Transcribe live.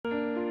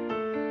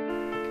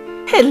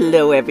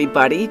Hello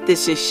everybody,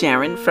 this is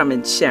Sharon from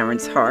In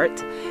Sharon's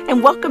Heart,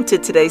 and welcome to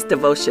today's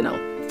devotional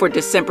for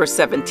December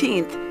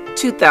 17th,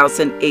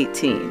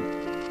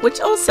 2018, which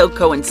also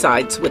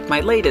coincides with my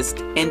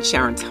latest In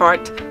Sharon's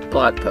Heart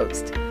blog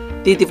post.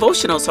 The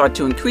devotionals are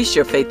to increase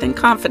your faith and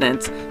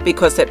confidence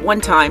because at one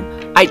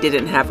time I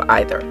didn't have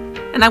either,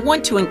 and I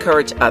want to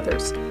encourage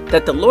others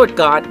that the Lord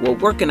God will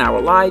work in our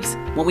lives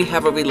when we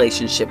have a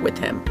relationship with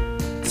Him.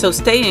 So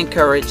stay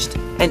encouraged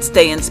and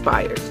stay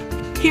inspired.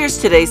 Here's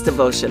today's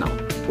devotional,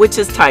 which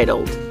is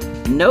titled,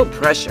 No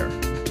Pressure.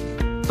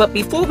 But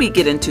before we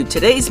get into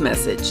today's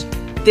message,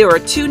 there are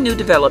two new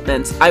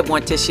developments I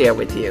want to share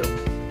with you.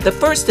 The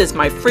first is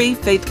my free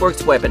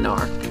FaithWorks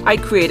webinar I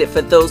created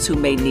for those who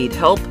may need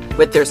help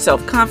with their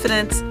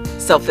self-confidence,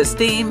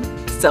 self-esteem,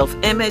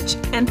 self-image,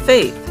 and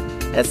faith.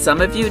 As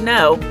some of you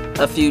know,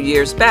 a few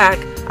years back,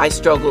 I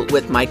struggled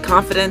with my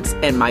confidence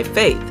and my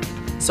faith,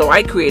 so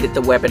I created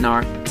the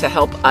webinar to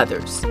help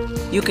others.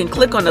 You can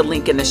click on the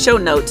link in the show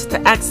notes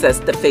to access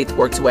the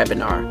FaithWorks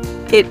webinar.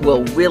 It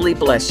will really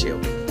bless you.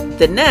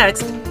 The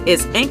next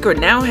is Anchor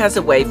now has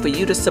a way for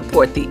you to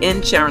support the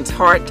In Sharon's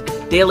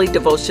Heart Daily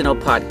Devotional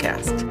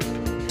Podcast.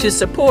 To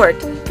support,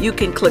 you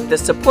can click the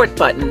support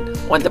button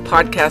on the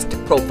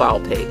podcast profile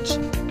page.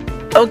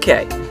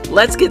 Okay,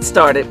 let's get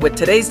started with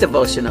today's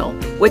devotional,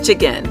 which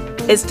again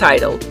is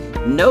titled,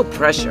 No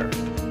Pressure.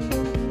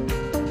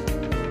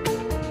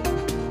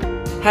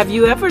 Have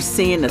you ever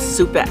seen a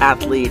super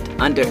athlete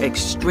under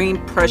extreme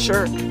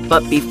pressure,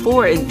 but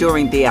before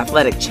enduring the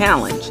athletic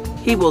challenge,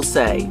 he will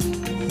say,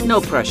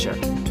 "No pressure,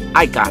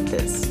 I got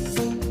this."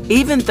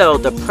 Even though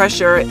the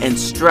pressure and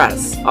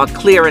stress are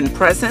clear and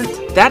present,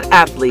 that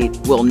athlete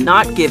will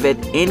not give it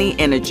any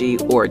energy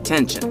or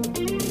attention.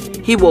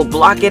 He will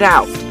block it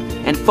out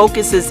and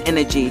focus his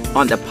energy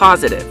on the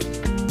positive,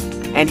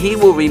 and he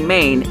will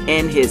remain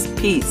in his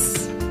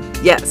peace.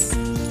 Yes,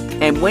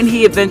 and when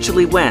he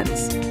eventually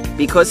wins,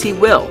 because he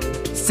will,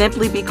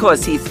 simply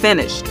because he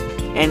finished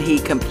and he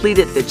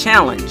completed the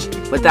challenge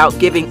without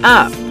giving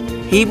up,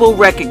 he will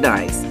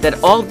recognize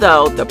that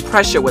although the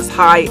pressure was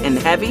high and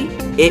heavy,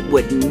 it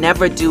would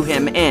never do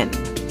him in.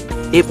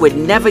 It would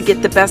never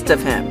get the best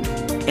of him,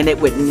 and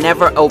it would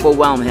never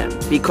overwhelm him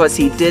because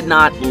he did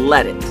not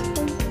let it.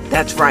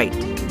 That's right.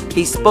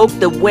 He spoke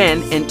the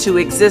win into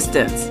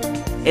existence.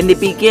 In the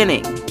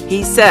beginning,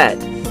 he said,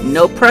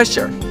 "No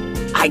pressure.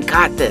 I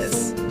got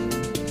this."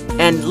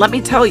 And let me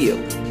tell you,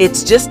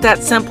 it's just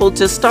that simple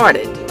to start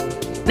it.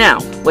 Now,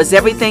 was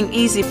everything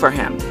easy for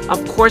him?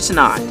 Of course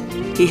not.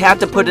 He had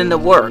to put in the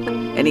work,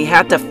 and he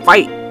had to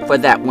fight for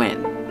that win.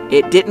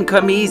 It didn't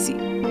come easy.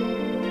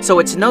 So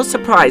it's no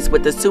surprise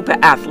with the super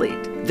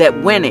athlete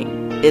that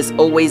winning is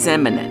always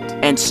imminent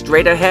and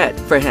straight ahead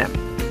for him.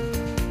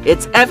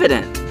 It's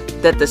evident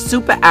that the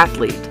super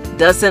athlete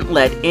doesn't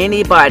let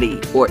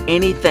anybody or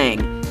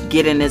anything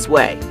get in his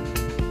way.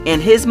 In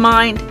his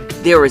mind,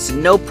 there is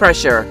no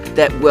pressure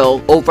that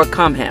will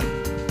overcome him.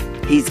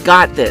 He's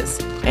got this,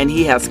 and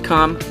he has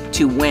come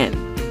to win.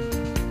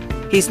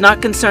 He's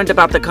not concerned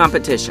about the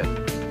competition.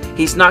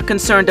 He's not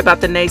concerned about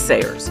the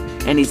naysayers,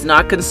 and he's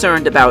not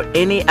concerned about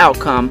any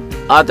outcome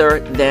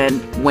other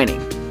than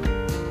winning.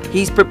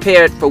 He's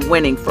prepared for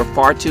winning for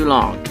far too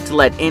long to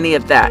let any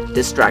of that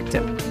distract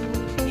him.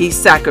 He's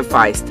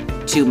sacrificed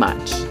too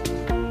much.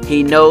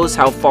 He knows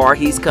how far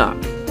he's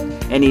come,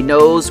 and he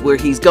knows where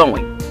he's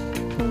going.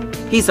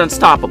 He's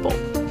unstoppable.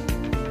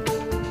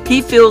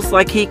 He feels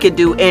like he can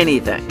do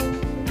anything.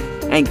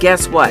 And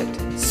guess what?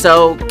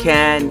 So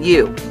can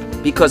you.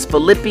 Because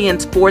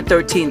Philippians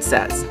 4:13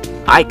 says,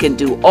 "I can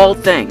do all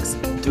things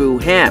through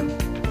Him,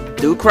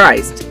 through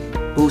Christ,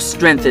 who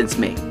strengthens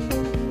me."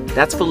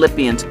 That's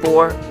Philippians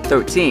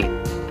 4:13.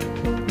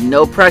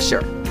 No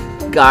pressure.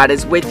 God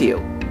is with you,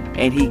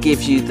 and He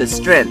gives you the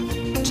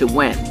strength to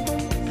win.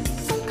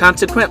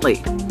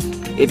 Consequently,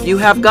 if you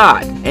have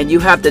God and you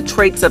have the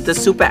traits of the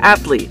super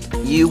athlete,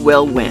 you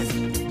will win.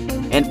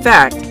 In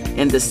fact,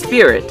 in the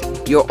spirit,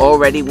 you're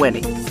already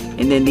winning.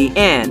 And in the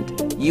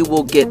end, you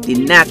will get the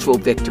natural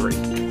victory.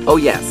 Oh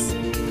yes.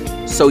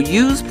 So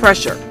use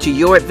pressure to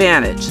your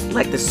advantage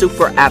like the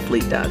super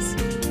athlete does.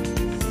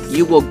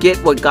 You will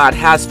get what God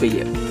has for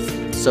you.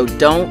 So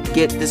don't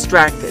get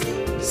distracted.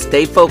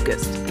 Stay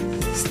focused.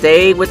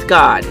 Stay with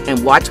God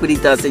and watch what He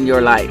does in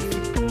your life.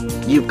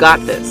 You've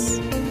got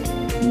this.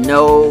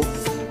 No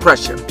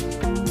pressure.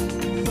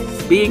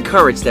 Be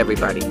encouraged,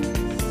 everybody.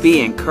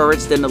 Be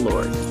encouraged in the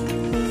Lord.